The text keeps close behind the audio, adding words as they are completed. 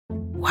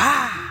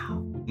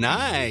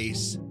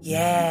Nice.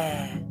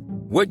 Yeah.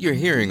 What you're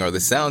hearing are the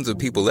sounds of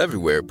people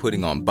everywhere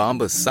putting on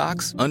Bombas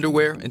socks,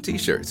 underwear, and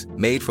T-shirts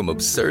made from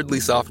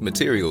absurdly soft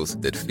materials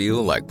that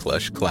feel like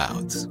plush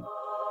clouds.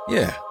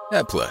 Yeah,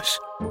 that plush.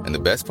 And the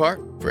best part?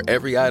 For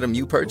every item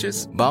you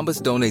purchase,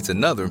 Bombas donates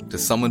another to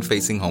someone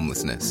facing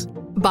homelessness.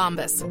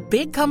 Bombas.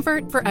 Big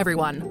comfort for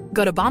everyone.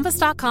 Go to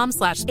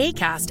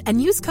bombas.com/ACAST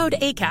and use code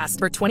ACAST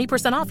for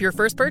 20% off your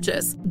first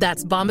purchase.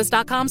 That's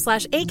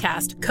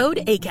bombas.com/ACAST.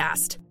 Code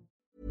ACAST.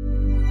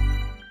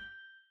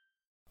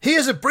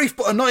 Here's a brief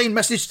but annoying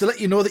message to let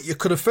you know that you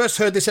could have first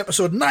heard this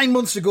episode 9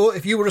 months ago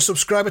if you were a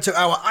subscriber to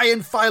our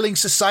Iron Filing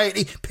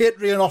Society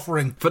Patreon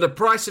offering. For the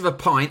price of a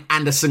pint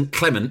and a St.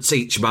 Clement's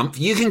each month,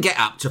 you can get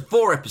up to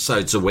 4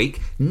 episodes a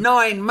week,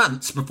 9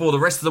 months before the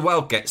rest of the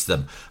world gets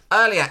them.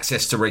 Early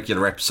access to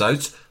regular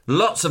episodes,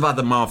 lots of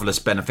other marvellous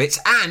benefits,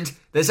 and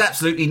there's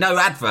absolutely no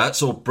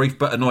adverts or brief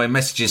but annoying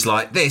messages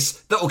like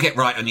this that will get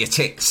right on your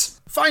tits.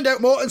 Find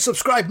out more and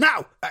subscribe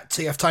now at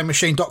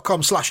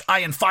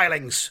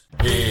tftimemachine.com/ironfilings.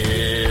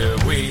 Here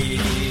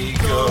we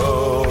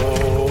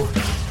go.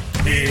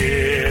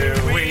 Here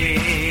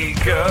we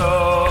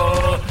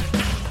go.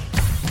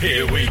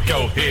 Here we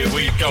go. Here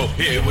we go.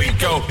 Here we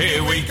go.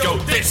 Here we go.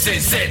 This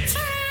is it.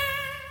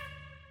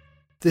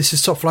 This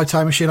is Top Flight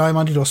Time Machine. I'm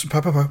Andy Dawson.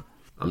 Pepper.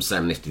 I'm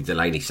Sam Nifty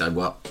Delaney, so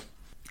what?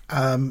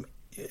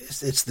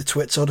 It's the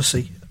Twits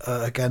Odyssey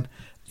again.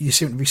 You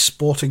seem to be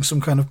sporting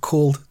some kind of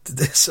cold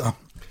today, Sam.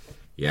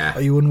 Yeah.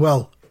 Are you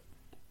unwell?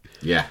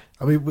 Yeah.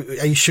 I mean,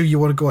 are you sure you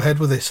want to go ahead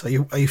with this? Are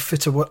you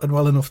fit and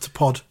well enough to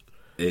pod?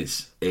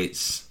 It's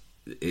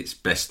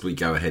best we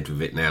go ahead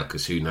with it now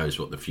because who knows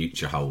what the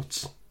future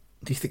holds.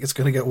 Do you think it's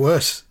going to get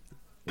worse?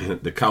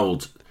 The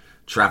cold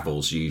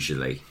travels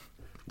usually.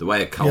 The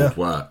way a cold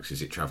works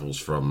is it travels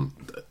from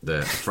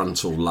the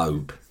frontal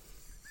lobe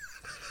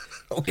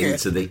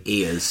into the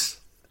ears,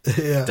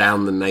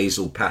 down the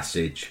nasal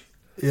passage,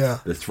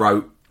 the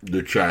throat,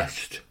 the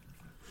chest,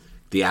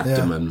 the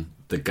abdomen,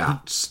 the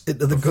guts,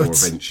 into the before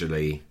guts,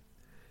 eventually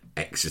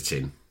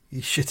exiting.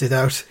 You shit it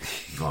out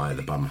via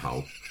the bum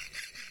hole.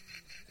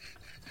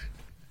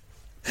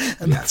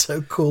 And that's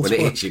how cold when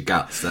it hits your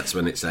guts, that's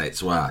when it's at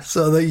its worst.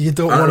 So that you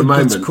don't At want the a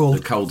moment, cold.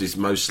 the cold is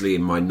mostly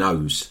in my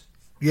nose.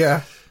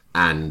 Yeah.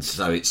 And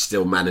so it's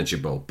still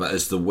manageable. But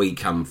as the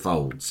week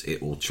unfolds,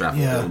 it will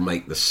travel. Yeah. It will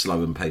make the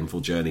slow and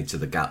painful journey to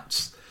the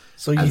guts.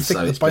 So you think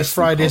that by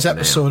Friday's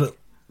episode,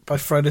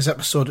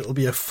 it'll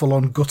be a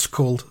full-on guts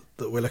cold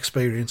that we'll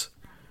experience?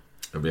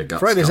 It'll be a guts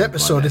Friday's cold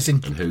episode is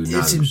in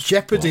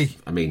jeopardy.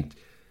 What? I mean,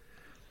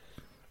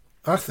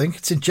 I think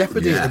it's in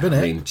jeopardy at the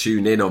minute. I mean,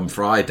 tune in on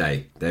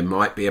Friday. There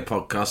might be a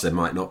podcast. There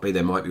might not be.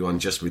 There might be one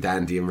just with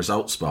Andy and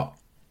Result Spot.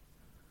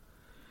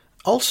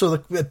 Also,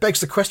 it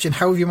begs the question: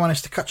 how have you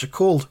managed to catch a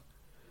cold?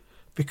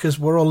 Because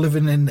we're all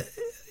living in,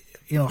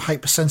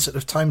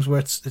 hypersensitive times where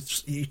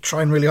it's you're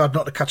trying really hard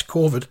not to catch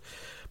COVID.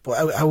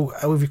 But how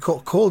have you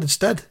caught cold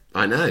instead?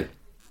 I know.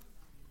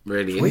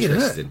 Really Weird,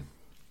 interesting.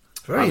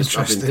 Very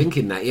interesting. I've been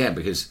thinking that,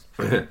 because,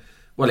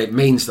 well, it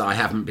means that I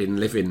haven't been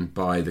living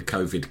by the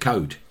COVID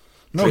code.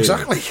 No,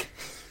 exactly.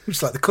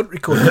 It's like the country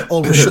code.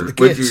 Always shut the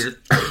gates.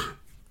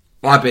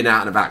 I've been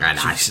out and about going,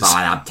 that's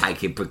fine, I'm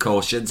taking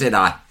precautions, ain't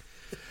I?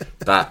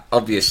 But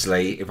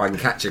obviously, if I can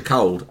catch a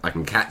cold, I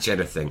can catch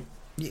anything.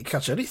 You can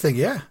catch anything,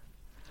 yeah.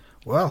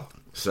 Well,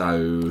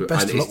 so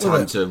it's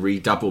time to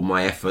redouble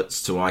my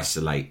efforts to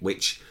isolate,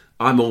 which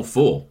I'm all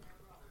for.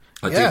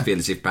 I do feel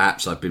as if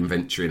perhaps I've been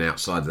venturing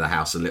outside of the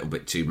house a little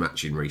bit too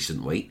much in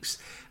recent weeks,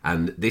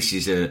 and this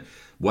is a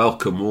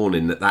welcome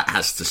warning that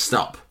has to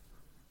stop.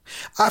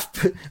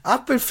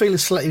 I've been feeling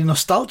slightly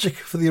nostalgic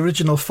for the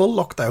original full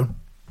lockdown.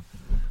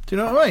 Do you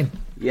know what I mean?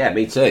 Yeah,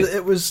 me too.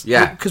 It was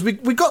because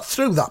we got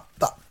through that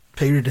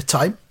period of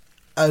time,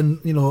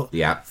 and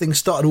things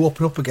started to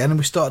open up again, and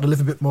we started to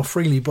live a bit more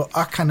freely. But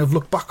I kind of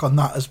look back on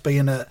that as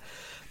being a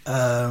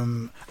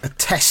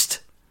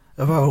test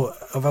of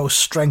our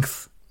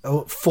strength,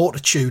 our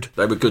fortitude.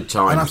 They were good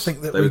times. And I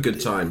think that they were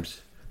good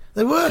times.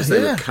 They were.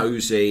 They were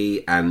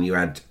cosy, and you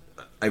had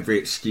every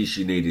excuse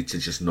you needed to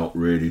just not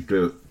really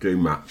do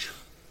much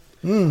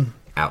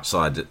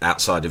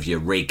outside of your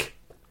rig.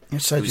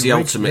 It was the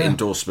ultimate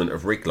endorsement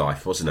of rig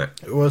life, wasn't it?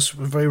 It was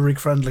very rig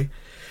friendly.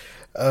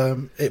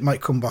 It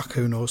might come back,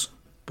 who knows?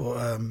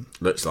 But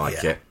looks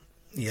like it.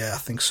 Yeah, I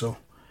think so.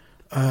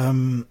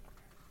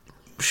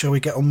 Shall we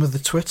get on with the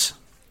twits?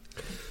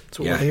 That's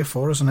what we're here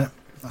for, isn't it?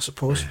 I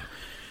suppose.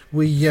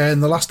 We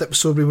in the last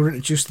episode we were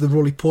introduced to the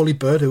roly-poly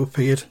bird who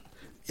appeared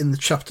in the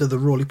chapter "The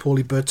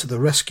Roly-Poly Bird to the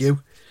Rescue."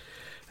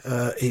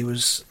 He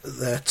was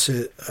there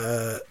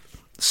to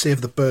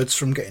save the birds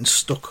from getting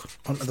stuck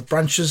onto the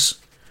branches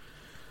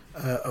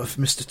of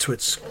Mr.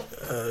 Twit's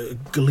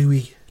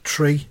gluey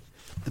tree,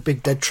 the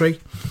big dead tree.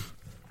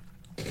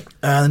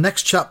 The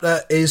next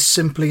chapter is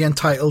simply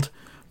entitled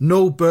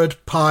 "No Bird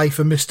Pie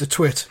for Mr.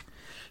 Twit."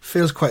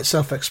 Feels quite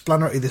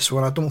self-explanatory, this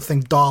one. I don't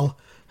think Dahl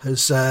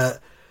has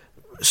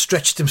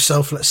stretched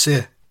himself, let's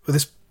say, with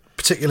this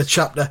particular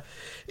chapter.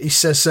 He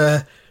says,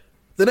 the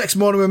next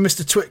morning when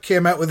Mr. Twit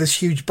came out with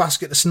this huge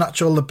basket to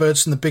snatch all the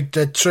birds from the big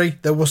dead tree,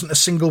 there wasn't a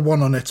single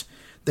one on it.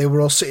 They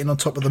were all sitting on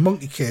top of the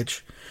monkey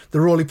cage. The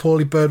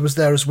roly-poly bird was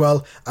there as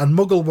well, and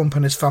Mugglewump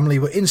and his family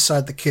were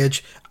inside the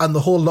cage, and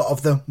the whole lot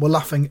of them were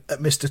laughing at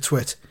Mr.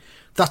 Twit.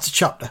 That's a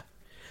chapter.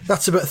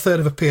 That's about a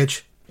third of a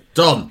page.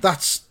 Done.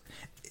 That's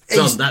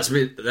done. I've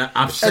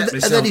set myself.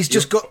 And then he's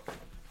just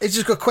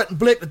got Quentin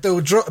Blake to do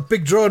a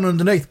big drawing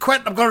underneath.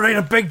 Quentin, I'm going to read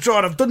a big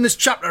drawing. I've done this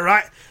chapter,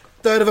 right?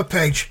 Third of a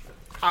page.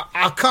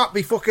 I can't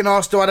be fucking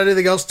arsed to add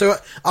anything else to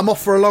it. I'm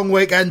off for a long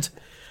weekend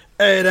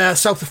in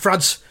south of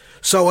France.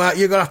 So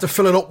you're going to have to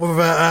fill it up with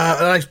a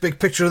nice big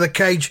picture of the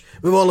cage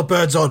with all the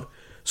birds on.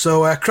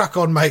 So crack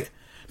on, mate.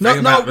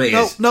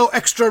 No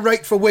extra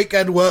rate for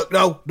weekend work.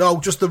 No,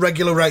 just the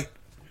regular rate.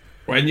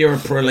 When you're a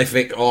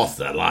prolific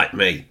author like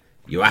me,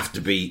 you have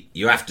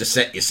to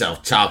set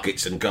yourself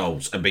targets and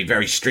goals and be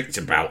very strict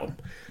about them.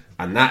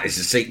 And that is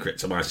the secret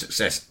to my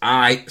success.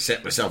 I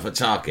set myself a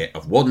target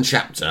of one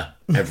chapter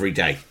every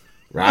day,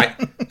 right?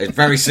 It's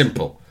very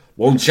simple.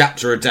 One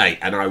chapter a day,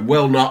 and I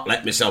will not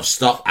let myself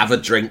stop, have a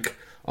drink,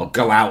 or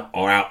go out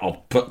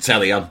or put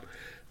telly on,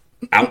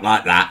 out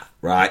like that,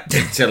 right,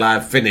 until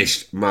I've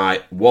finished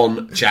my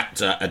one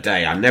chapter a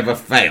day. I never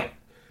fail.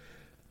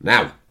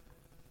 Now,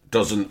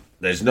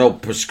 there's no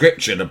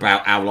prescription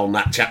about how long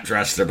that chapter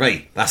has to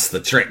be. That's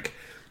the trick.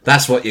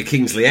 That's what your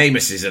Kingsley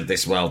Amises of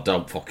this world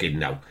don't fucking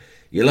know.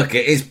 You look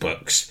at his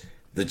books,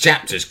 the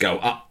chapters go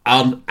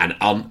on and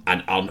on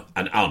and on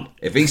and on.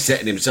 If he's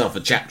setting himself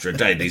a chapter a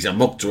day and he's a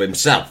mug to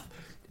himself,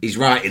 he's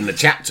writing the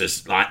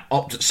chapters, like,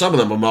 some of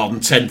them are more than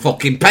 10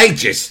 fucking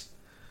pages.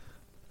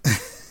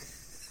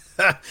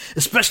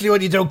 Especially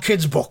when you do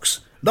kids'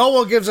 books. No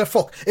one gives a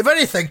fuck. If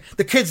anything,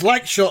 the kids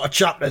like shorter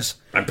chapters.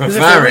 I prefer it. Because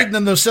if they're reading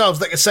them themselves,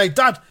 they can say,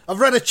 Dad, I've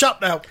read a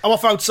chapter now. I'm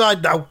off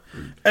outside now.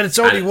 And it's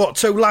only,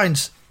 2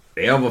 lines?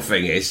 The other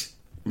thing is,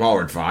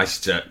 more advice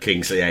to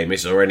Kingsley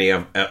Amis or any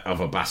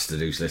other bastard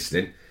who's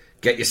listening,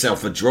 get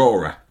yourself a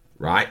drawer,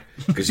 right?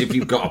 Because if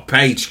you've got a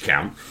page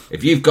count,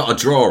 if you've got a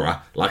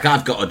drawer, like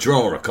I've got a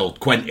drawer called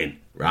Quentin,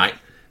 right?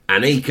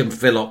 And he can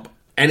fill up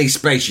any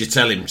space you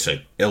tell him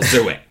to. He'll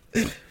do it.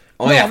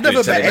 I have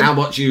to tell him how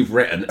much you've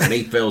written, and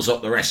he fills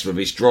up the rest with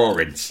his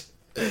drawings.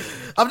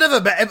 I've never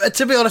met him.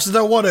 To be honest, I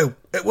don't want to.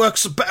 It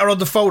works better on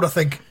the phone, I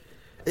think.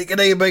 He can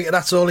hear me, and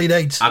that's all he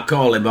needs. I'll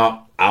call him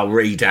up. I'll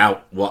read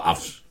out what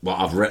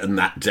I've written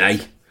that day.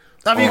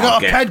 Have you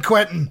got a pen,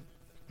 Quentin?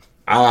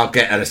 I'll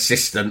get an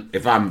assistant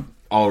if I'm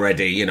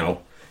already,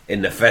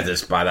 in the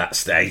feathers by that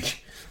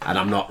stage, and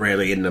I'm not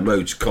really in the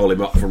mood to call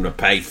him up from the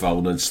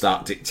payphone and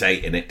start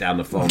dictating it down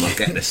the phone. I'll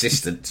get an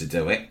assistant to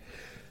do it,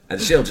 and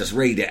she'll just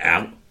read it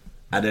out.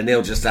 And then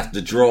he'll just have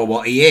to draw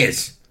what he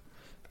hears.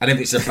 And if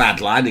it's a bad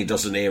line, he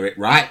doesn't hear it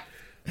right,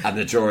 and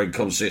the drawing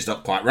comes through, it's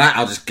not quite right,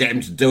 I'll just get him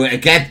to do it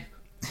again.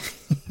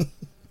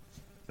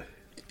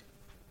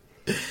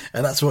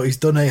 And that's what he's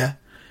done here.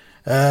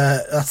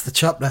 That's the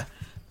chapter.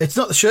 It's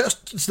not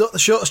the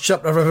shortest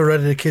chapter I've ever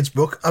read in a kid's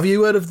book. Have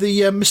you heard of the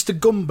Mr.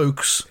 Gum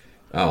books?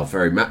 Oh,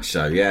 very much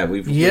so, yeah.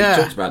 We've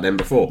talked about them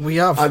before. We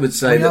have. I would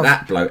say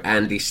that bloke,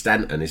 Andy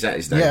Stanton, is that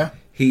his name? Yeah.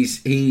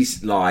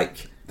 He's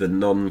like the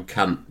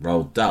non-cunt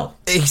Roald Dahl.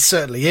 He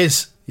certainly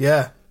is,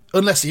 yeah.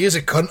 Unless he is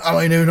a cunt.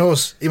 I mean, who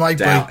knows? He might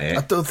doubt be. It.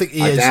 I don't think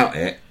he is. I doubt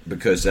it,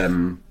 because I've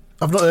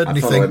not heard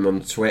anything. I follow him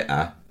on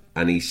Twitter,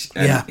 and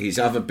his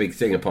other big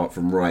thing, apart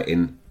from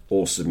writing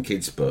awesome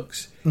kids'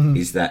 books,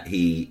 is that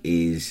he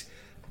is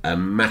a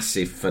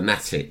massive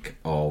fanatic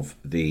of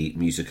the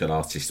musical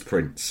artist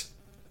Prince.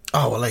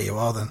 Oh, well, there you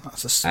are then.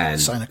 That's a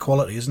sign of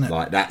quality, isn't it?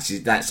 Like,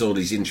 that's all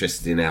he's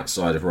interested in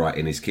outside of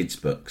writing his kids'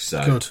 books.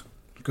 So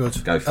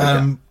Good. Go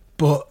figure.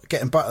 But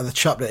getting back to the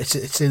chapter, it's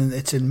in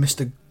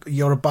Mr.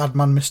 You're a Bad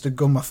Man, Mr.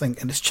 Gum, I think,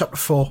 and it's chapter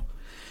 4,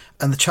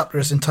 and the chapter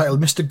is entitled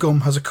Mr.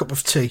 Gum Has a Cup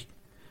of Tea,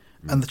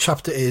 and the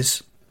chapter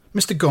is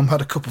Mr. Gum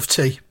Had a Cup of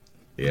Tea.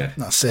 Yeah,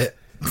 that's it.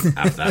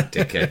 Have that,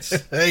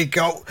 dickheads. There you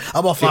go.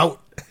 I'm off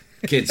out.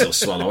 Kids will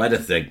swallow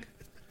anything.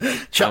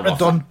 Chapter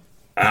done.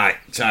 All right,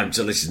 time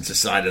to listen to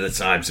Side of the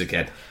Times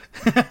again.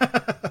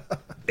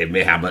 In me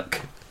hammock.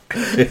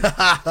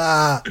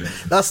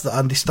 That's not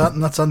Andy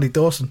Stanton. That's Andy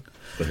Dawson.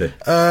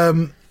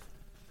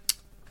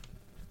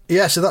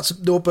 Yeah, so that's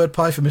No Bird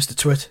Pie for Mr.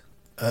 Twit.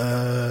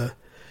 And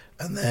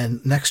then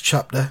next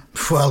chapter,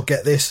 well,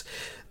 get this.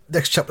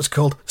 Next chapter's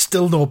called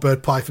Still No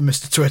Bird Pie for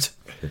Mr. Twit.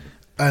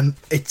 And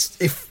it's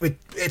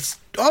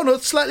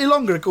slightly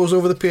longer. It goes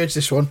over the page,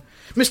 this one.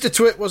 Mr.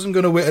 Twit wasn't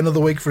going to wait another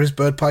week for his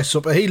bird pie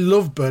supper. He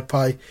loved bird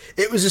pie.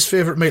 It was his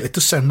favourite meal. It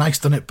does sound nice,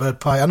 doesn't it, bird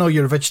pie? I know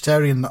you're a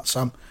vegetarian, that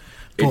Sam.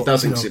 It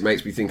doesn't, because it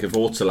makes me think of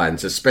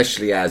Ortolands,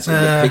 especially as in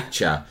the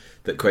picture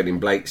that Quentin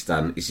Blake's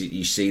done, is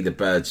you see the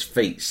bird's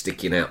feet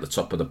sticking out the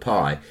top of the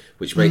pie,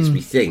 which makes me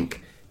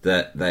think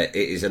that it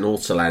is an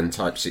Ortoland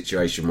type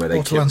situation where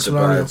they keep the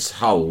birds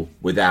whole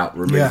without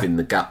removing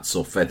the guts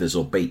or feathers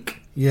or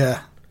beak.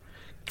 Yeah.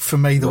 For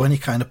me, though, any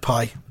kind of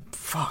pie,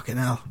 fucking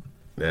hell.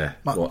 Yeah.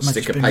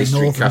 Stick a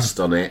pastry crust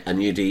on it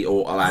and you'd eat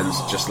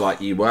Ortolands just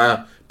like you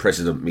were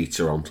President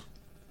Mitterrand.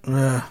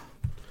 Yeah.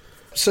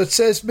 So it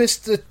says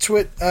Mr.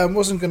 Twit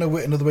wasn't going to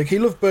wait another week. He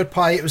loved bird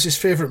pie. It was his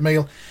favourite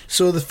meal.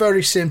 So the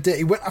very same day,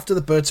 he went after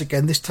the birds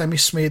again. This time he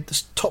smeared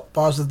the top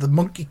bars of the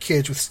monkey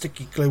cage with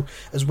sticky glue,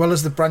 as well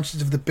as the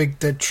branches of the big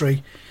dead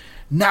tree.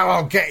 Now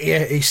I'll get you,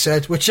 he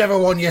said, whichever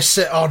one you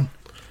sit on.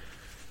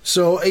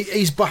 So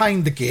he's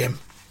behind the game.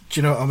 Do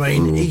you know what I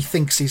mean? He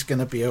thinks he's going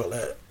to be able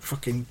to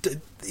fucking...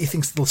 He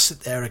thinks they'll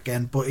sit there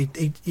again, but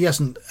he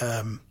hasn't...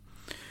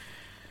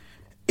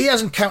 he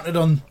hasn't counted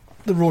on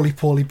the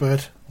roly-poly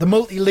bird. The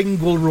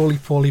multilingual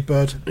roly-poly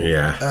bird.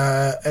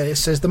 Yeah. It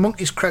says, the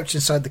monkeys crouched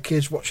inside the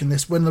cage watching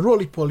this when the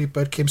roly-poly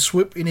bird came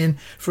swooping in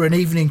for an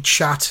evening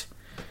chat,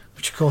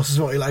 which, of course, is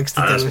what he likes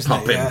to do, isn't it?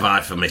 Popping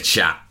by for my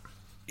chat.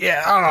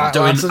 Yeah, all right.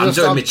 I'm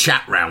doing my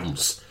chat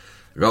rounds.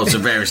 I go to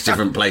various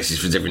different places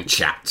for different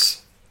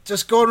chats.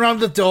 Just going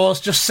around the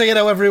doors, just seeing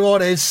how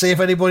everyone is, see if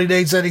anybody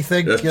needs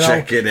anything. Just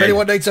checking in. If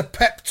anyone needs a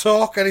pep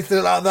talk,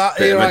 anything like that,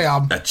 here I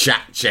am. A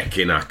chat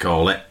check-in, I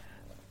call it.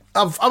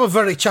 I'm a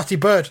very chatty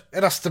bird,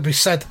 it has to be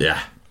said. Yeah.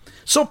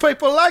 Some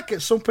people like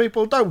it, some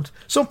people don't.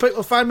 Some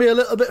people find me a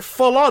little bit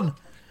full on.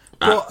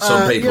 But,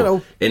 some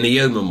people, in the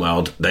human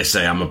world, they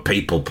say I'm a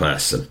people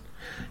person.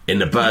 In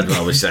the bird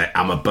world, we say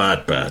I'm a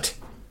bird.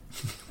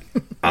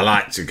 I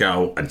like to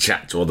go and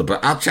chat to other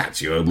birds. I'll chat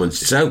to humans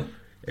too,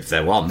 if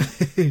they want,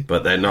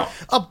 but they're not.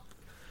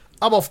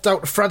 I'm off down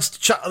to France to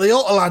chat to the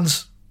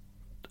Autolands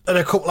in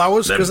a couple of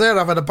hours because they're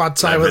having a bad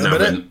time at the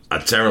minute. Having a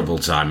terrible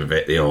time of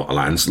it, the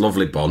Autolands.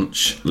 Lovely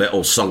bunch,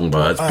 little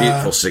songbirds,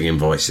 beautiful singing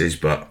voices,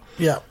 but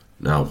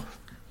no.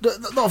 They're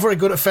not very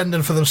good at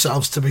fending for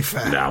themselves, to be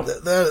fair. No.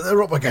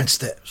 They're up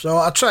against it. So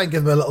I try and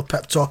give them a little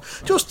pep talk.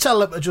 Just tell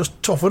them to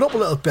just toughen up a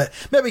little bit.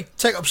 Maybe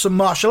take up some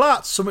martial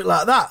arts, something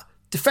like that.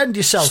 Defend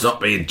yourself. Stop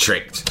being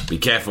tricked. Be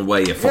careful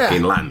where you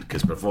fucking land,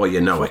 because before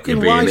you know it,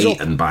 you're being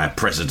eaten by a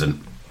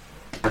president.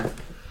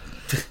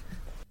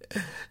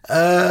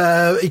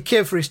 He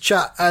came for his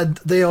chat and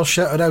they all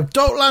shouted out,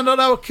 "Don't land on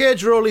our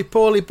cage,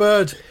 roly-poly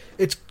bird.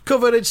 It's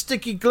covered in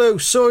sticky glue,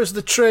 so is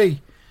the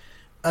tree."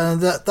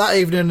 And that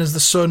evening, as the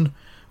sun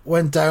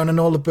went down and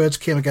all the birds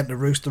came again to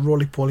roost, the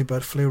roly-poly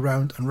bird flew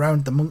round and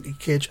round the monkey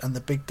cage and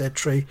the big dead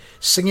tree,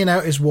 singing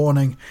out his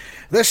warning.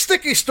 "There's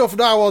sticky stuff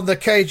now on the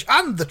cage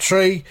and the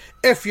tree.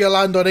 If you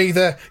land on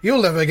either,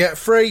 you'll never get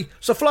free.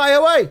 So fly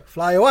away,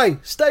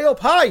 stay up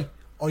high,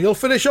 or you'll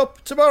finish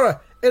up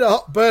tomorrow in a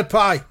hot bird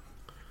pie."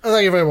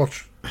 Thank you very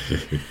much.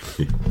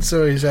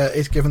 So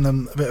he's given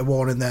them a bit of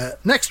warning there.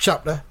 Next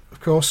chapter, of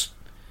course,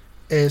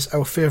 is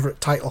our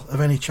favourite title of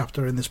any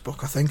chapter in this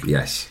book, I think.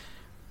 Yes.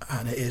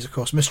 And it is, of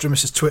course, Mr. and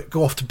Mrs. Twit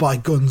go off to buy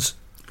guns.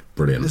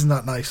 Brilliant. Isn't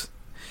that nice?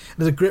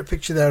 There's a great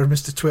picture there of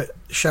Mr. Twit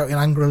shouting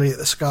angrily at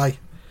the sky,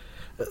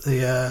 at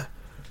the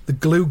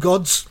glue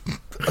gods.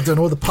 I don't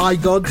know, the pie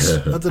gods.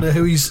 I don't know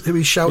who he's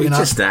shouting at.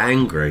 He's just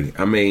angry.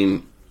 I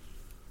mean,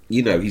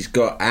 you know, he's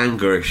got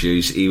anger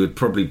issues. He would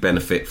probably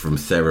benefit from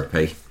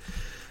therapy.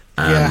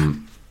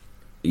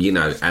 You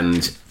know,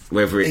 and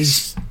whether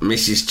it's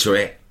Mrs.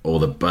 Twit or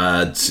the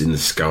birds in the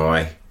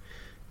sky,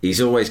 he's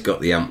always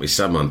got the ump with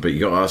someone. But you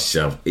got to ask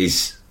yourself,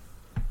 is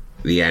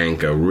the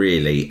anger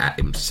really at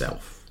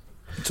himself?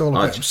 It's all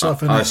about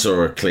himself, isn't it? I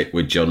saw a clip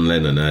with John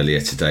Lennon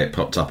earlier today. It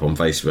popped up on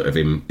Facebook of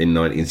him in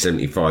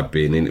 1975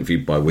 being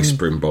interviewed by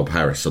Whispering Bob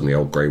Harris on the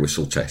old Grey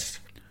Whistle test.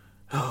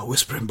 Oh,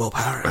 Whispering Bob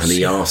Harris. And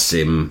he asked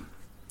him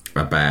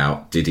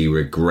about, did he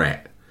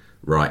regret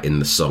writing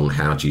the song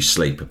How Do You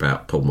Sleep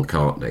about Paul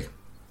McCartney?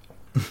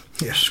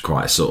 Yeah. It's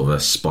quite a sort of a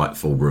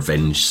spiteful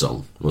revenge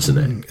song, wasn't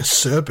it?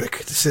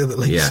 Acerbic, to say the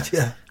least.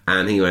 Yeah.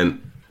 And he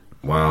went,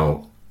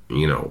 well,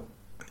 you know,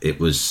 it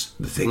was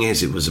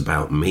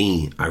about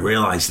me. I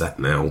realise that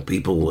now.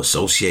 People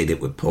associate it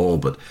with Paul,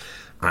 but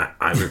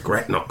I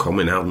regret not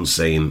coming out and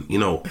saying, you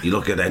know, you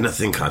look at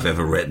anything I've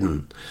ever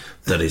written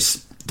that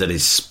is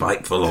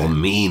spiteful or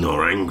mean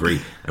or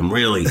angry, and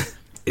really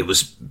it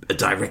was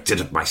directed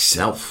at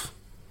myself.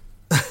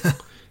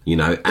 You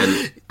know,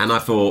 and I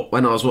thought,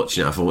 when I was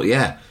watching it, I thought,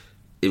 yeah,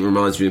 it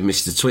reminds me of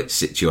Mr. Twit's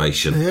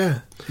situation. Yeah.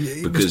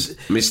 Because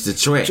Mr.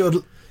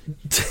 Twit,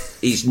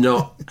 he's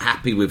not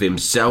happy with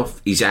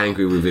himself. He's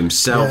angry with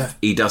himself. Yeah.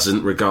 He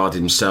doesn't regard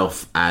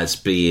himself as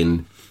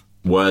being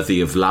worthy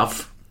of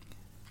love.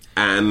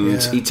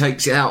 And he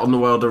takes it out on the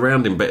world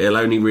around him, but he'll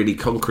only really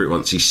conquer it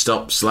once he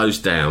stops, slows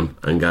down,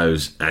 and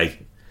goes, hey,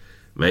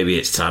 maybe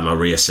it's time I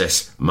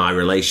reassess my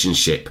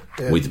relationship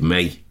with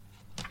me.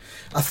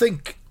 I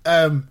think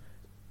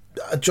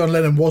John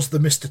Lennon was the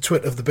Mr.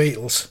 Twit of the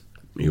Beatles.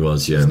 He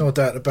was, yeah. There's no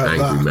doubt about angry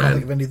that. Man. I can't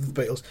think of any of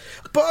the Beatles.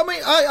 But, I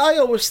mean, I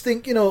always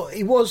think, you know,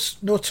 he was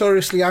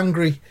notoriously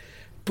angry,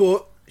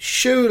 but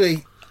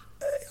surely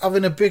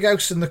having a big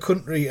house in the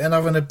country and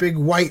having a big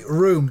white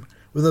room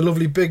with a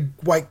lovely big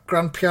white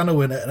grand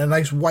piano in it and a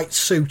nice white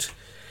suit,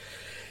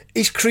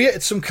 he's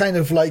created some kind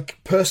of, like,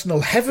 personal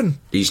heaven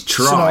he's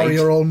tried.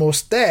 Scenario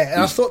almost there.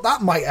 And I thought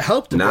that might have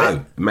helped a bit.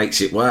 No, it makes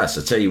it worse.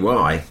 I'll tell you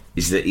why.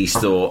 Is that he's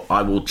thought,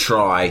 I will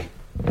try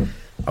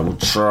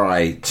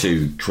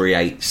to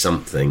create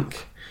something.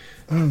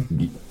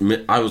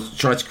 I will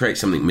try to create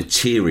something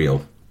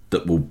material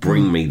that will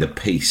bring me the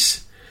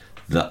peace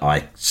that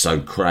I so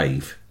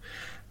crave.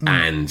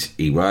 and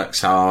he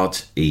works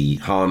hard, he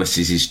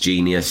harnesses his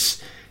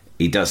genius,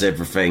 he does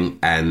everything,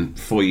 and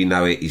before you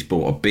know it, he's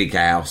bought a big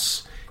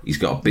house, he's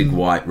got a big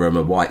white room,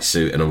 a white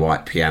suit and a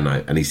white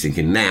piano, and he's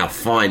thinking, now,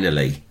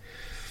 finally,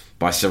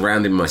 by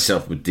surrounding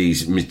myself with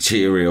these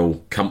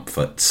material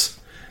comforts,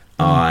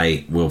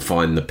 I will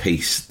find the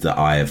peace that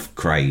I have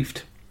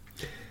craved.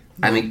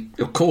 And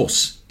of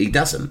course, he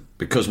doesn't,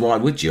 because why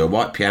would you? A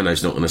white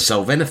piano's not going to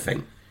solve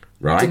anything,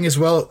 right? Thing as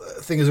well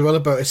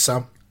about it,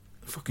 Sam,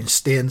 fucking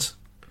stains.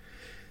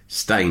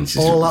 Stains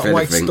is all that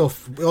white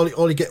stuff.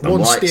 All you get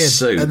one stain,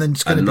 suit, and then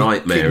it's going to be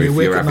nightmare if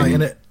you're having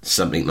night,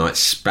 something like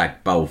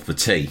spag bowl for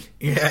tea.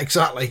 Yeah,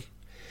 exactly.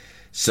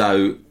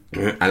 So,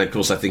 and of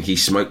course, I think he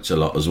smoked a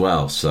lot as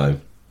well. So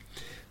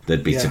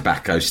there'd be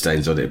tobacco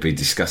stains on it. It'd be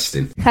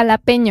disgusting.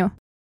 Jalapeño.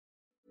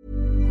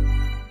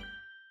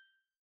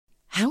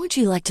 How would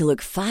you like to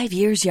look 5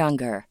 years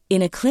younger?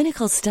 In a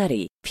clinical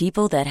study,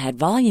 people that had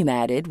volume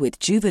added with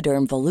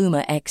Juvederm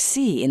Voluma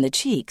XC in the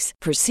cheeks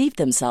perceived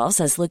themselves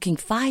as looking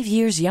 5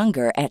 years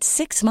younger at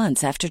 6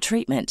 months after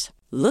treatment.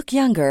 Look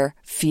younger,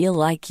 feel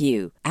like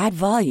you. Add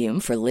volume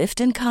for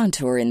lift and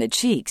contour in the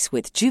cheeks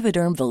with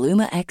Juvederm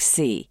Voluma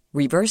XC.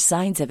 Reverse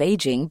signs of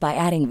aging by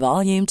adding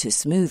volume to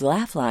smooth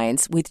laugh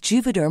lines with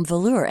Juvederm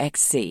Volure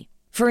XC.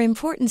 For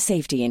important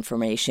safety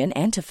information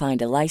and to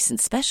find a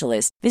licensed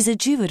specialist, visit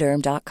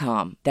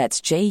Juvederm.com. That's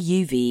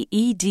JUVEDERM.com.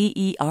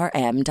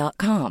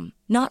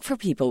 Not for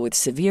people with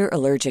severe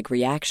allergic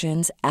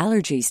reactions,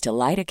 allergies to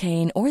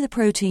lidocaine, or the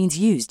proteins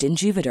used in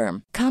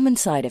Juvederm. Common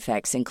side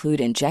effects include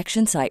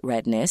injection site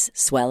redness,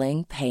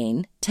 swelling,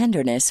 pain,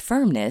 tenderness,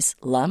 firmness,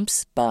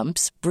 lumps,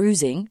 bumps,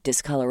 bruising,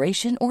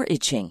 discoloration, or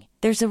itching.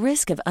 There's a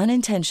risk of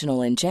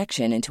unintentional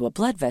injection into a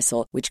blood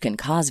vessel, which can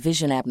cause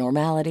vision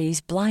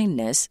abnormalities,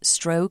 blindness,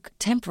 stroke,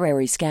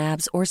 temporary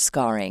scabs, or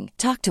scarring.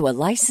 Talk to a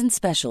licensed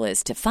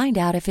specialist to find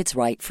out if it's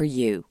right for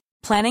you.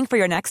 Planning for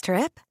your next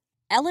trip?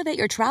 Elevate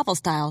your travel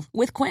style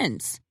with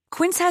Quince.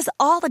 Quince has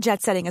all the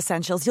jet-setting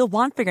essentials you'll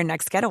want for your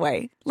next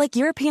getaway, like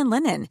European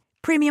linen,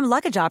 premium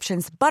luggage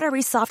options,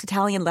 buttery soft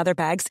Italian leather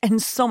bags,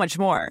 and so much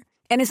more.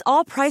 And is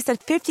all priced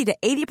at 50 to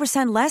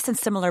 80% less than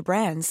similar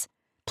brands.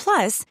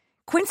 Plus,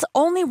 Quince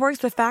only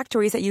works with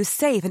factories that use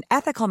safe and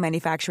ethical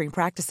manufacturing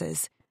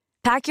practices.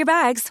 Pack your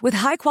bags with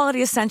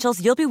high-quality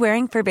essentials you'll be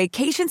wearing for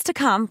vacations to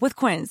come with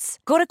Quince.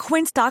 Go to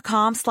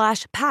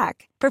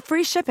quince.com/pack for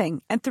free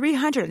shipping and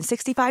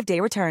 365-day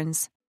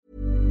returns.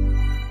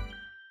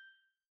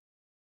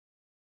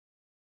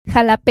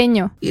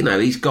 Jalapeño. You know,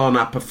 he's gone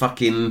up a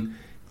fucking...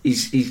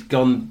 He's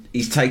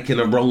taken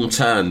a wrong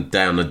turn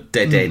down a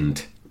dead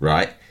end,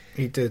 right?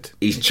 He did.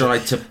 He's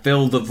tried to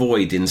fill the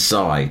void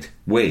inside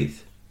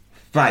with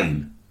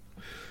fame,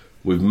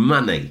 with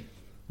money,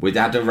 with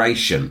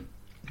adoration,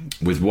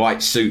 with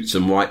white suits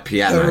and white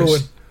pianos.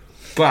 Everyone.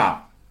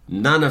 But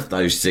none of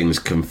those things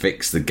can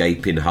fix the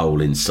gaping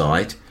hole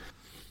inside.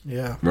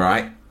 Yeah.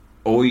 Right?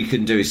 All you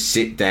can do is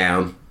sit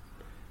down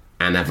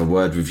and have a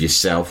word with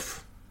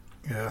yourself.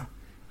 Yeah.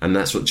 And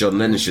that's what John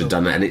Lennon should have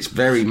done. And it's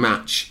very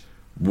much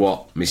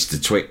what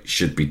Mr. Twix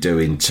should be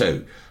doing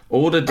too.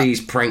 All of these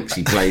pranks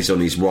he plays on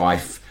his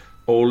wife,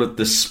 all of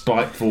the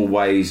spiteful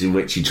ways in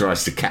which he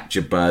tries to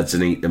capture birds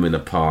and eat them in a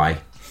pie.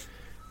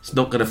 It's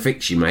not going to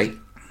fix you, mate.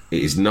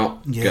 It is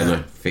not going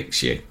to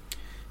fix you.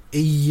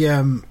 He,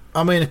 I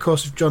mean, of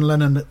course, if John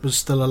Lennon was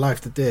still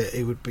alive today,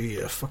 he would be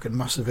a fucking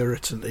massive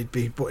irritant. He'd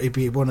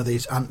be one of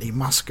these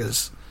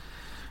anti-maskers,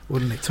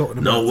 wouldn't he? Talking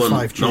about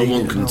 5G. No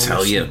one can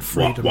tell you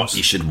what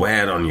you should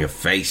wear on your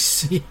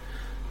face.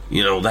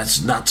 You know,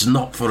 that's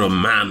not for a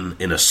man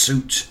in a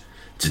suit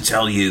to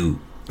tell you.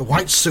 A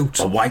white suit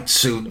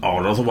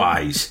or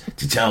otherwise,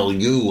 to tell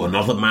you,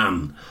 another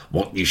man,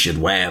 what you should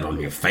wear on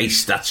your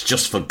face. That's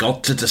just for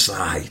God to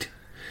decide.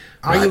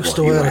 I used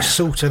to wear a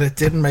suit and it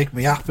didn't make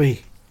me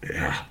happy.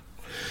 Yeah.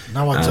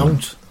 Now I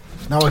don't.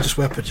 Now I just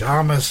wear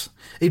pyjamas.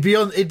 He'd be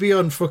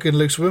on fucking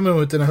Luke's Women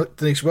with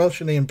Denise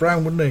Welch and Ian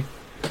Brown, wouldn't he?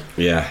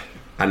 Yeah.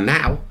 And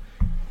now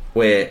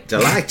we're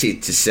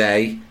delighted to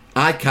say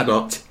I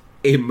cannot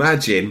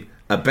imagine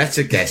a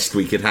better guest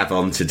we could have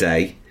on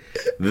today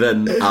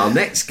than our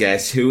next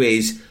guest, who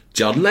is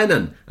John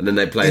Lennon. And then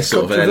they play a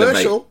sort of an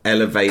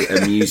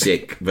elevator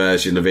music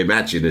version of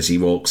Imagine as he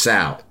walks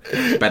out.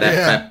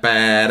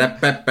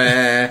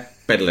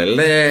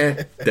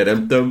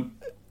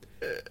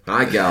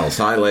 Hi, gals.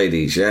 Hi,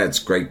 ladies. Yeah, it's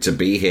great to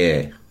be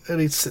here.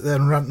 And he'd sit there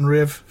and rant and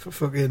rave for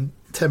fucking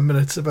 10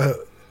 minutes about...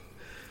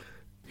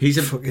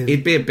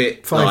 He'd be a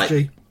bit 5G.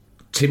 Like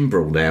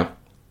Timbrel now,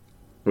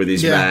 with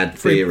his mad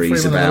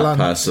theories about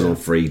personal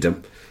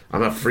freedom.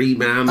 I'm a free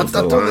man of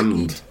the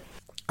land.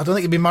 I don't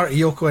think he'd be married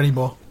to Yoko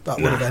anymore. That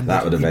would have ended.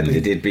 That would have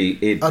ended.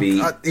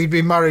 He'd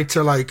be married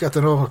to, like, I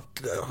don't know.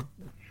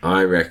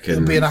 I reckon.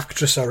 It'd be an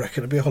actress, I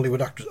reckon. It'd be a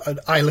Hollywood actress.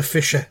 Isla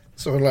Fisher.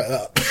 Something like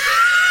that.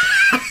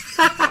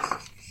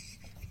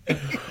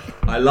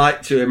 I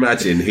like to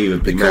imagine he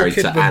would be married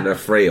to Anna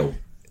Friel.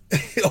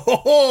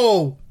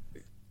 Oh!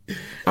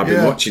 I've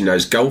been watching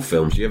those Goal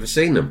films. You ever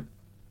seen them?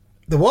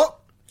 The what?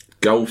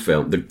 Goal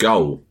film. The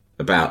Goal.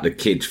 About the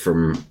kid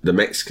from the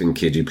Mexican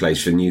kid who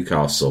plays for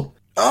Newcastle.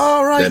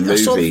 Oh, right. Their I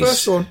saw the movies.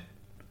 first one.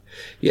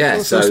 Yeah,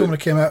 The first one when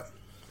it came out.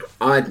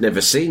 I'd never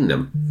seen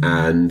them,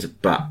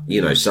 but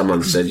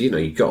someone said,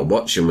 you've got to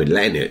watch them with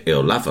Len,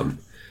 he'll love them.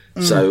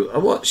 So I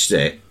watched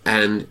it,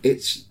 and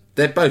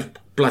they're both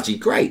bloody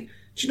great.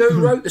 Do you know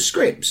who wrote the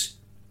scripts?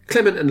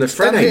 Clement and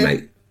Lafrene,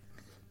 mate.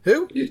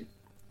 Who?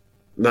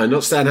 No,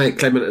 not Stan Hay,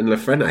 Clement and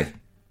Lafrene.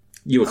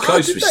 You were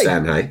close with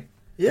Stan Hay.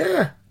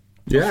 Yeah.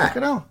 Yeah.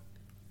 Fucking hell.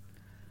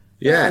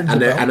 Yeah,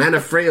 and Anna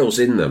Friel's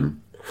in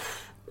them,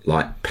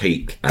 like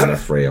peak Anna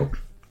Friel.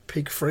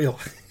 Peak Friel.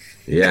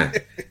 Yeah,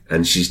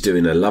 and she's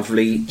doing a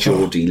lovely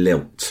Geordie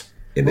lilt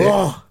in it.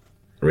 Oh,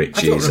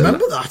 Richie, I don't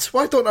remember that.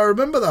 Why don't I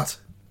remember that?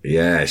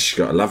 Yeah, she's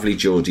got a lovely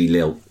Geordie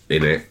lilt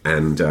in it,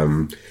 and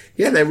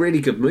they're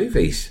really good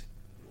movies.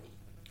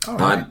 All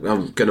right.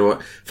 I'm gonna.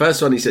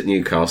 First one is at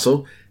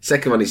Newcastle.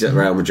 Second one is at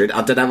Real Madrid.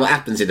 I don't know what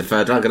happens in the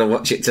third one. I'm gonna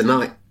watch it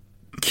tonight.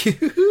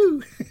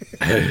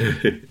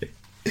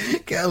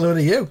 Get a load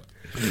of you.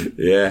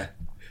 Yeah,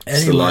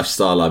 it's the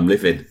lifestyle I'm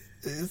living.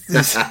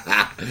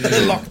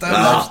 Lockdown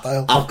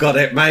lifestyle. I've got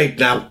it made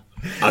now.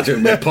 I do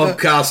my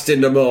podcast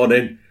in the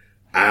morning,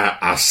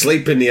 I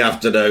sleep in the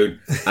afternoon,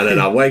 and then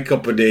I wake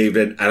up in the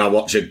evening and I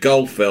watch a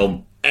golf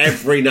film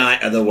every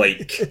night of the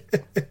week.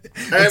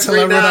 Until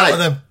I run out of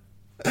them.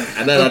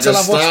 And then I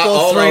just start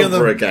all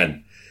over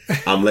again.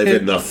 I'm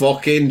living the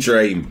fucking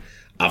dream.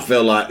 I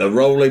feel like the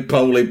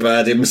roly-poly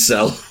bird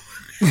himself.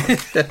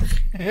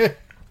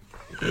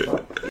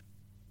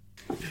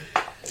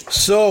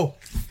 So,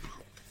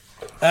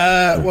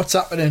 what's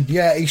happening?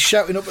 Yeah, he's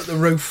shouting up at the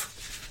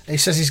roof. He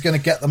says he's going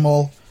to get them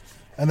all.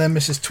 And then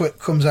Mrs. Twit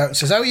comes out and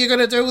says, how are you going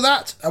to do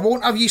that? I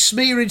won't have you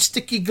smearing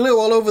sticky glue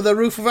all over the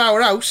roof of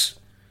our house.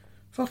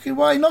 Fucking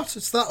why not?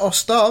 It's that or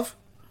starve.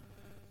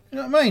 You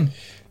know what I mean?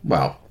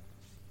 Well,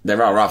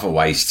 there are other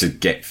ways to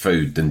get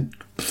food than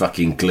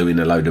fucking gluing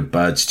a load of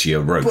birds to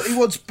your roof. But he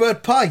wants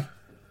bird pie.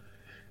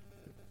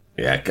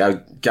 Yeah,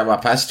 go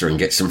up Asda and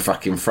get some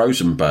fucking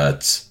frozen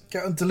birds.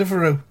 Get on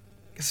Deliveroo.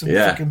 Get some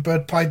fucking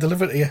bird pie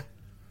delivered to you.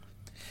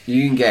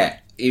 You can get...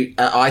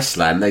 At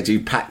Iceland, they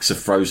do packs of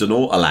frozen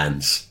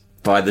Ortolans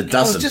by the dozen.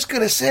 I was just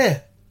going to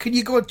say, can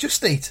you go on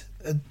Just Eat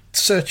and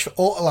search for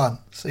Ortolan?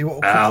 See what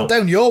will come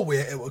down your way,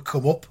 it would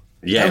come up.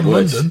 Yeah, down it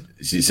would. London.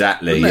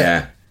 Exactly,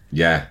 yeah.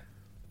 Yeah.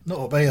 Not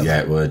up here.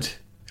 Yeah, it would.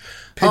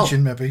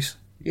 Pigeon, maybe.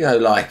 You know,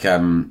 like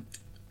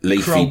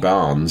Leafy Crow.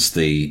 Barnes,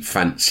 the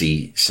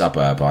fancy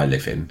suburb I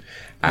live in,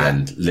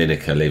 and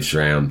Lineker lives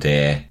round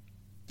here.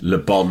 Le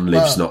Bon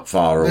lives not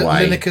far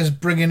away. Lineker's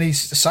bringing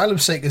these asylum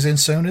seekers in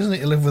soon, isn't it,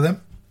 to live with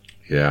him?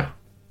 Yeah.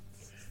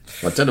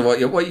 I don't know what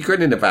you're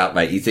grinning about,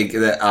 mate. You think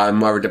that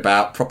I'm worried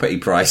about property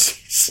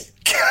prices?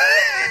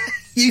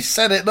 You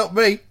said it, not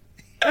me.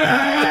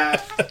 I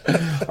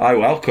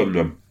welcome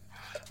them.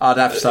 I'd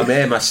have some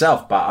here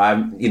myself, but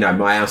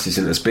my house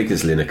isn't as big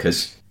as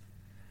Lineker's.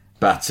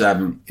 But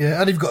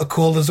yeah, and you've got a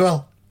cold as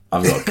well.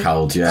 I've got a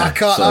cold, yeah. I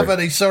can't have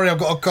any. Sorry, I've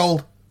got a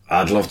cold.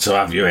 I'd love to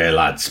have you here,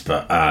 lads,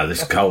 but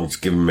this cold's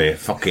giving me a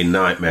fucking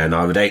nightmare, and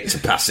I would hate to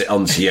pass it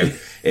on to you.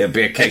 It'll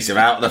be a case of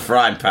out of the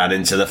frying pan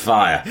into the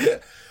fire.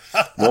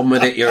 1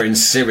 minute you're in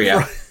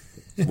Syria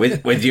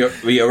with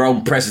your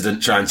own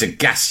president trying to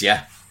gas you.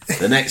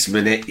 The next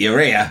minute you're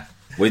here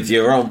with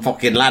your own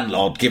fucking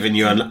landlord giving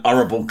you an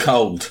horrible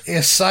cold.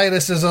 Your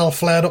sinus is all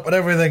flared up and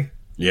everything.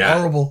 Yeah.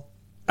 Horrible.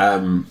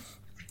 No,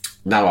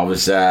 I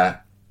was...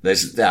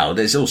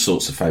 there's all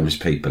sorts of famous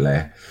people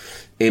here.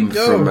 Him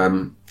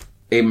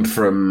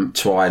from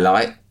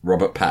Twilight,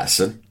 Robert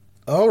Pattinson.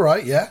 All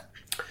right, yeah.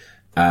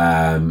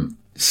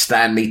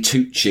 Stanley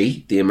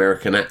Tucci, the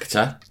American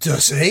actor.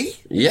 Does he?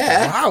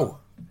 Yeah. Wow.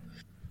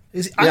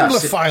 Is he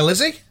Anglophile,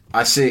 is he?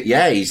 I see.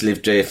 Yeah, he's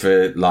lived here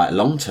for like a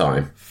long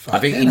time. I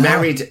think he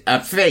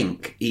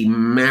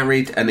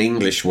married an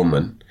English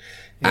woman,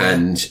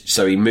 and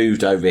so he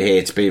moved over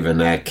here to be with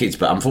their kids.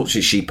 But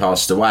unfortunately, she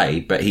passed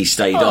away. But he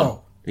stayed on.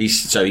 He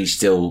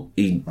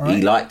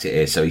liked it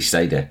here, so he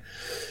stayed here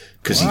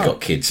because he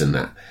got kids and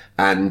that.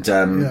 And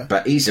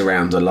but he's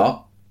around a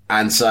lot.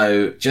 And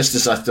so, just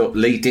as I thought,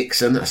 Lee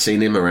Dixon, I've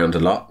seen him around a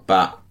lot,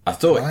 but I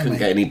thought it couldn't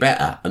get any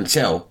better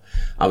until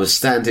I was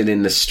standing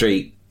in the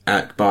street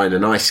buying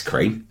an ice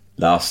cream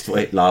last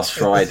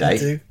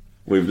Friday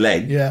with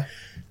Len. Yeah.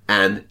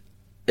 And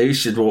who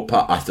should walk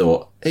past? I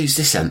thought, who's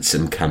this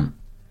handsome cunt?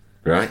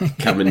 Right?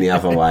 Coming the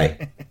other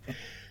way.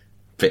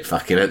 Bit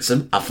fucking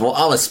handsome. I thought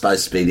I was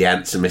supposed to be the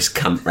handsomest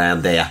cunt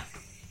round here.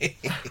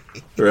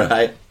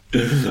 Right?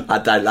 I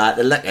don't like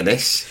the look of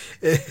this.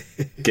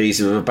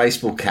 Geezer with a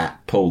baseball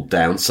cap pulled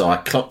down, so I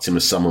clocked him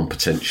as someone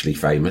potentially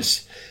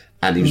famous,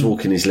 and he was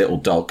walking his little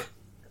dog.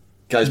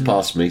 Goes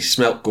past me,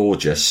 smelt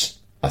gorgeous.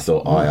 I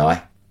thought,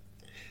 aye.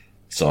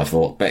 So I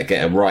thought, better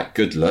get a right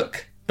good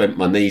look. Bent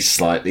my knees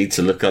slightly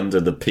to look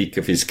under the peak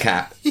of his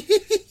cap.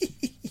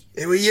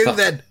 Who are you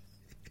then?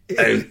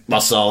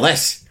 What's all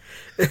this?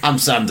 I'm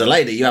Sam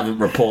Delaney, you haven't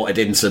reported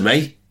into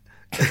me.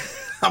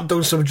 I'm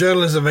doing some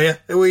journalism here.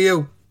 Who are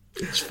you?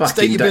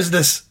 State your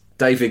business.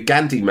 David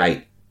Gandy,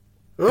 mate.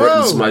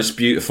 Britain's most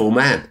beautiful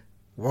man.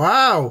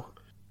 Wow.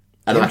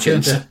 And I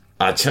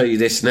tell you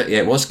this,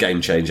 it was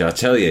Game Changer, I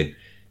tell you.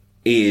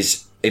 he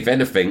is, if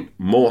anything,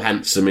 more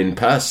handsome in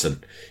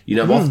person. You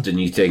know, often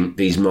you think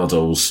these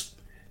models,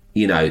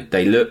 you know,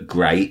 they look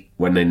great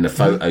when in the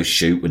photo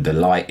shoot with the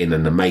lighting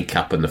and the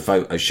makeup and the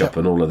Photoshop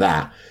and all of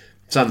that.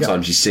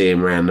 Sometimes you see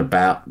him round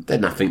about, they're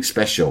nothing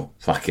special.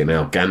 Fucking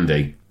hell,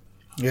 Gandhi.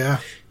 Yeah.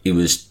 He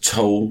was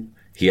tall.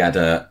 He had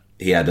a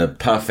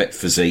perfect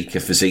physique, a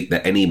physique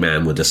that any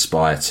man would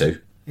aspire to.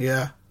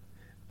 Yeah.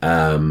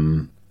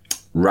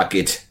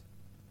 Rugged.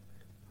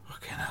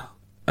 Fucking hell.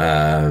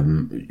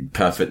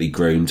 Perfectly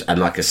groomed. And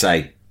like I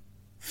say,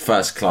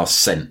 first class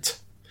scent.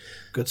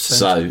 Good scent,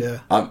 so yeah.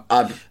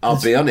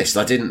 I'll be honest,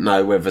 I didn't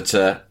know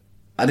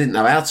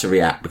how to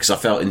react because I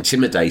felt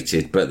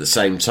intimidated, but at the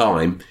same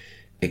time,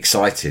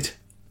 excited.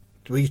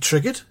 Were you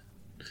triggered?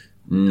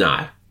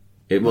 No.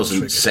 It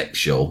wasn't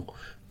sexual,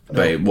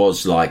 but it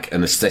was like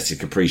an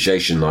aesthetic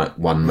appreciation, like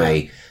one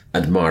may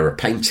admire a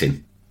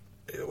painting.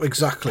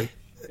 Exactly.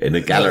 In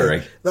a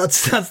gallery.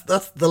 That's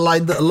the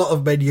line that a lot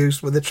of men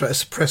use when they try to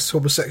suppress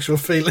homosexual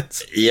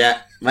feelings.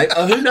 Yeah.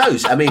 Who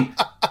knows? I mean,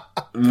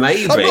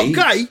 maybe. I'm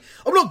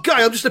not gay.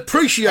 I'm just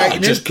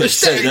appreciating him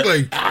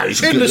aesthetically.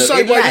 In the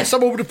same way that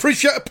someone would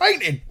appreciate a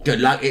painting. Good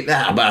luck at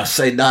that. But I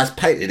say nice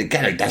painting in a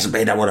gallery doesn't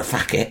mean I want to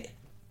fuck it.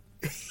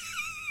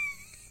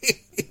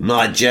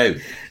 Mind you,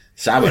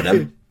 some of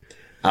them,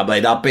 I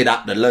mean, I've been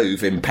up the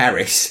Louvre in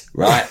Paris,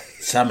 right?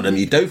 Some of them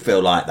you do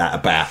feel like that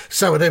about.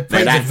 Some of them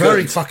paintings are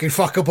very fucking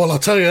fuckable, I'll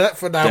tell you that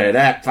for now. They're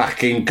that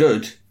fucking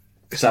good.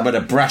 Some of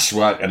the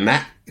brushwork and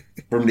that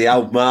from the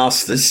old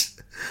masters.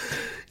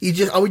 You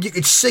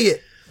could see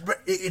it.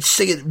 You could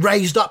see it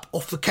raised up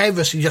off the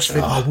canvas and you just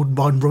think, I wouldn't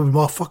mind rubbing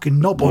my fucking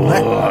knob on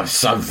that. Oh,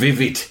 so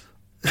vivid.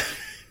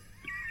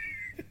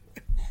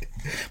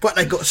 But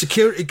they got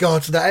security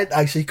guards and that, ain't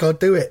they, so you can't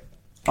do it.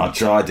 I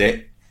tried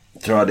it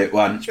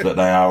once, but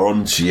they are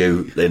onto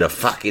you in a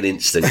fucking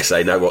instant because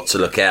they know what to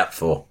look out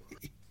for.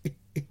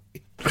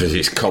 Because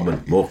it's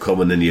more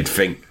common than you'd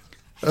think.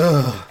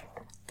 Two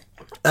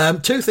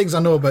things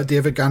I know about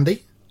David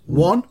Gandhi.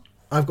 One,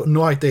 I've got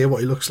no idea what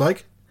he looks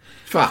like.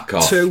 Fuck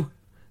off. Two,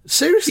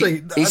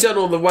 seriously. He's on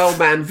all the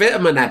Wellman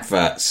vitamin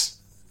adverts.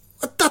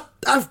 That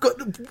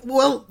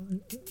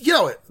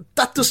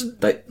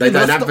doesn't... They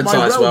don't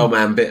advertise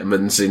Wellman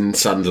vitamins in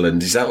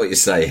Sunderland. Is that what you're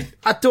saying?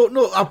 I don't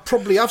know.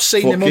 I've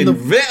seen him on the...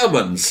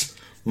 Vitamins!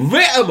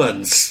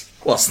 Vitamins!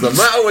 What's the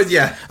matter with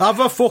you? Have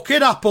a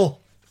fucking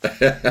apple.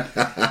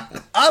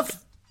 I've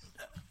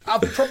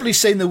probably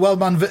seen the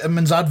Wellman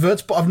vitamins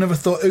adverts, but I've never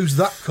thought, who's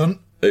that cunt?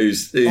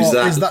 Who's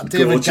that? Is that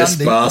David gorgeous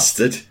Gandhi?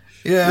 Bastard?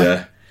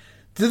 Yeah.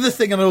 The other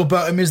thing I know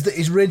about him is that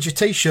his range of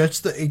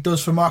T-shirts that he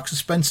does for Marks and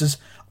Spencer's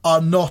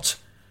are not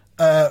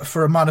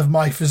for a man of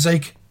my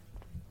physique.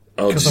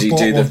 Oh, does he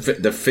do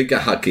the figure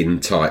hugging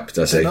type?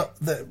 Does he?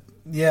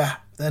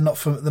 They're not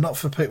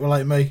for people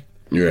like me.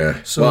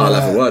 Yeah. So, I'll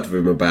have a word with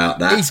him about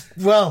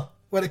that.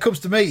 When it comes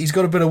to me, he's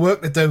got a bit of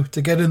work to do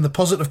to get in the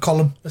positive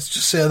column. Let's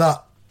just say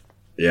that.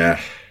 Yeah.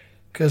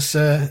 Because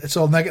it's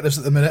all negatives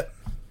at the minute.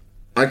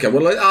 Okay,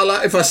 well,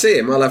 if I see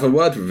him, I'll have a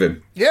word with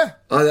him. Yeah.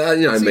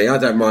 Me, I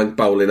don't mind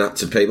bowling up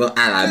to people.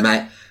 Hello,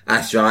 mate.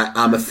 That's right,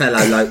 I'm a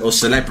fellow local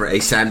celebrity,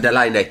 Sam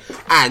Delaney,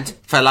 and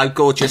fellow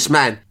gorgeous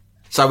man.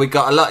 So we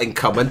got a lot in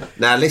common.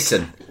 Now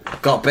listen,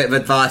 got a bit of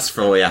advice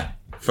for you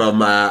from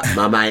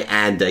my mate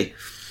Andy.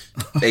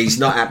 He's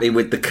not happy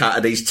with the cut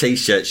of these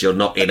T-shirts you're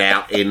knocking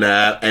out in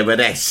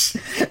M&S.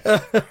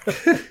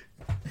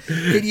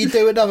 Can you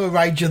do another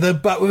range of them,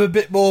 but with a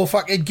bit more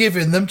fucking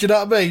giving them? Do you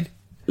know what I mean?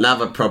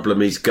 Another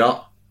problem he's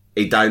got,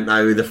 he don't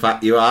know who the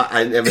fuck you are,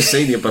 ain't never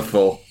seen you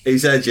before.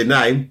 He's heard your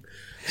name,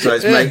 so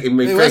it's making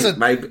me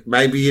think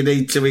maybe you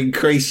need to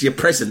increase your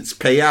presence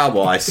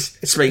PR-wise.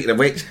 Speaking of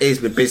which, here's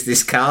my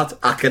business card,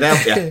 I can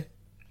help you.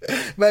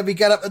 Maybe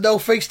get up the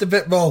North East a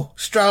bit more,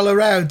 stroll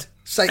around,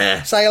 say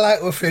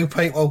hello to a few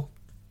people.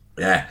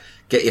 Yeah,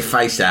 get your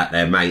face out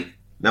there, mate.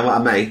 Know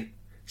what I mean?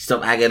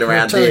 Stop hanging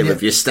around here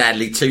with your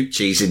Stanley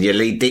Tucci's and your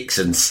Lee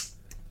Dixons.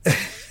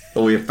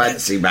 All your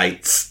fancy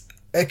mates.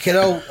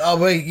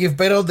 You've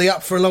been on the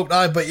up for a long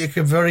time, but you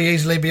can very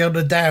easily be on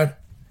the down.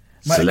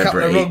 Make a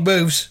couple of wrong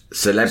moves.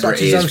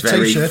 Celebrity is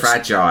very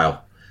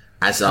fragile,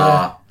 as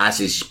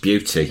is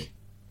beauty.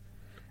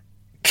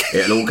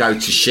 It'll all go to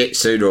shit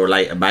sooner or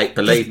later, mate,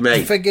 believe me.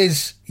 The thing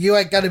is, you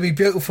ain't going to be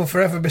beautiful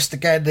forever, Mr.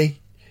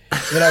 Gandhi.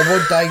 You know,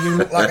 one day you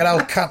look like an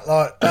old cunt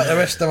like the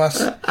rest of us.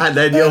 And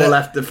then you'll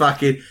have to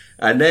fucking...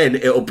 And then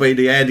it'll be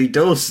the Andy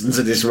Dawsons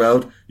of this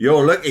world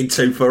you're looking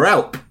to for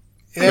help.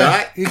 Yeah,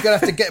 right? You're going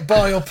to have to get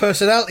by your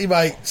personality,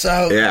 mate.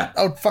 So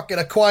I'll fucking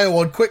acquire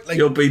one quickly.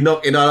 You'll be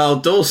knocking on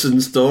old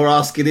Dawson's door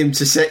asking him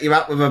to set you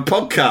up with a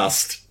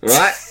podcast,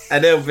 right?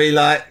 And he'll be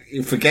like,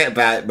 you forget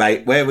about it,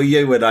 mate. Where were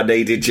you when I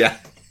needed you?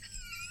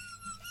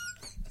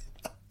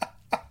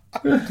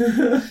 By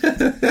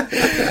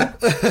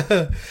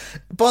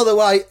the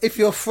way, if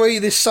you're free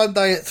this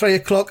Sunday at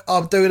 3:00,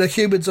 I'm doing a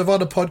Humans of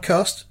Honor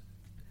podcast.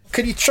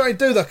 Can you try and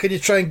do that? Can you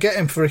try and get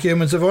him for a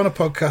Humans of Honor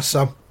podcast,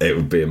 Sam? It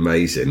would be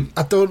amazing.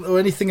 I don't know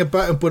anything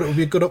about him, but it would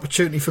be a good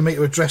opportunity for me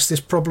to address this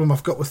problem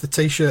I've got with the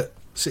T-shirt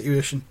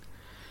situation.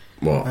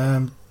 What?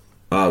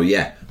 Oh,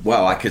 yeah.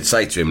 Well, I could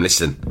say to him,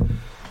 listen,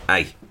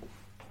 hey,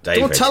 David.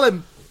 Don't tell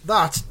him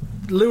that.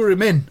 Lure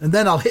him in, and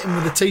then I'll hit him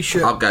with a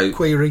T-shirt I'll go,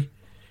 query.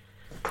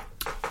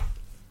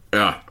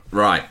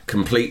 Right,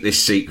 complete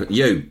this sequence.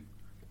 You,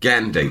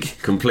 Gandhi,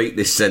 complete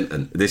this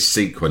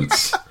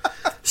sequence.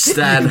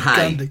 Stan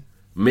Hay, Gandhi.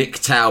 Mick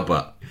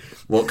Talbot.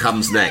 What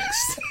comes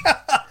next?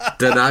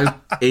 Dunno.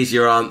 Here's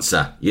your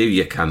answer.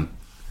 You cunt.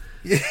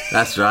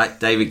 That's right,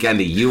 David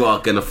Gandhi. You are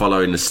going to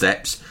follow in the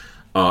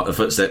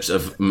footsteps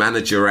of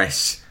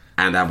manageress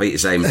and our Beat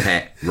His Aim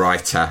pet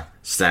writer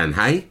Stan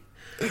Hay,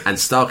 and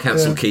Star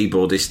Council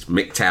keyboardist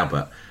Mick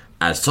Talbot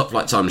as Top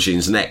Flight Time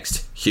Machine's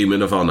next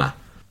Human of Honour.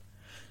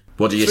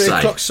 What do you say? 3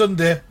 o'clock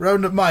Sunday,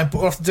 round at mine, but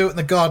we'll have to do it in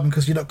the garden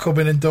because you're not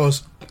coming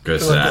indoors.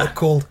 Because I've got a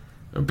cold.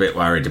 I'm a bit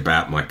worried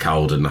about my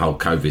cold and the whole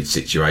COVID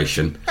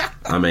situation.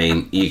 I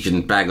mean, you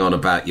can bang on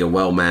about your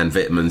well-man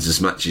vitamins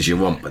as much as you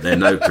want, but they're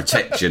no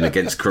protection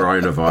against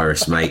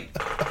coronavirus, mate.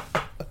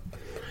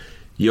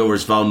 You're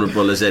as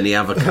vulnerable as any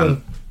other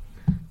cunt.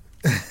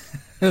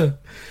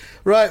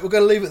 Right, we're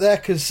going to leave it there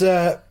because,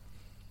 I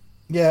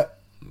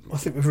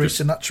think we've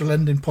reached a natural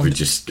ending point. We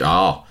just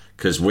are,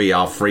 because we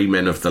are free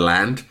men of the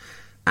land,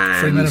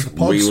 and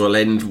we will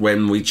end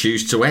when we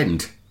choose to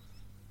end.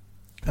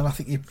 And I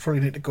think you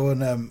probably need to go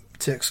and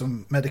take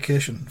some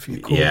medication for your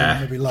cold. Yeah,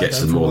 maybe get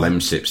some more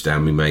Lemsips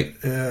down me, mate.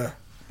 Yeah.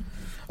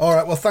 All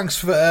right, well, thanks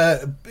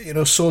for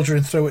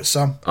soldiering through it,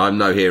 Sam. I'm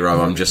no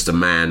hero. I'm just a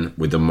man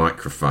with a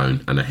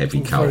microphone and a heavy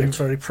cold. Very,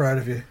 very proud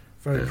of you.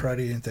 Very proud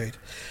of you indeed.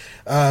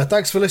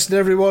 Thanks for listening,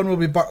 everyone. We'll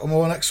be back with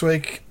more next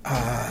week.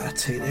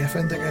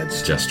 TTFN,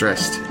 dickheads. Just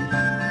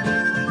rest.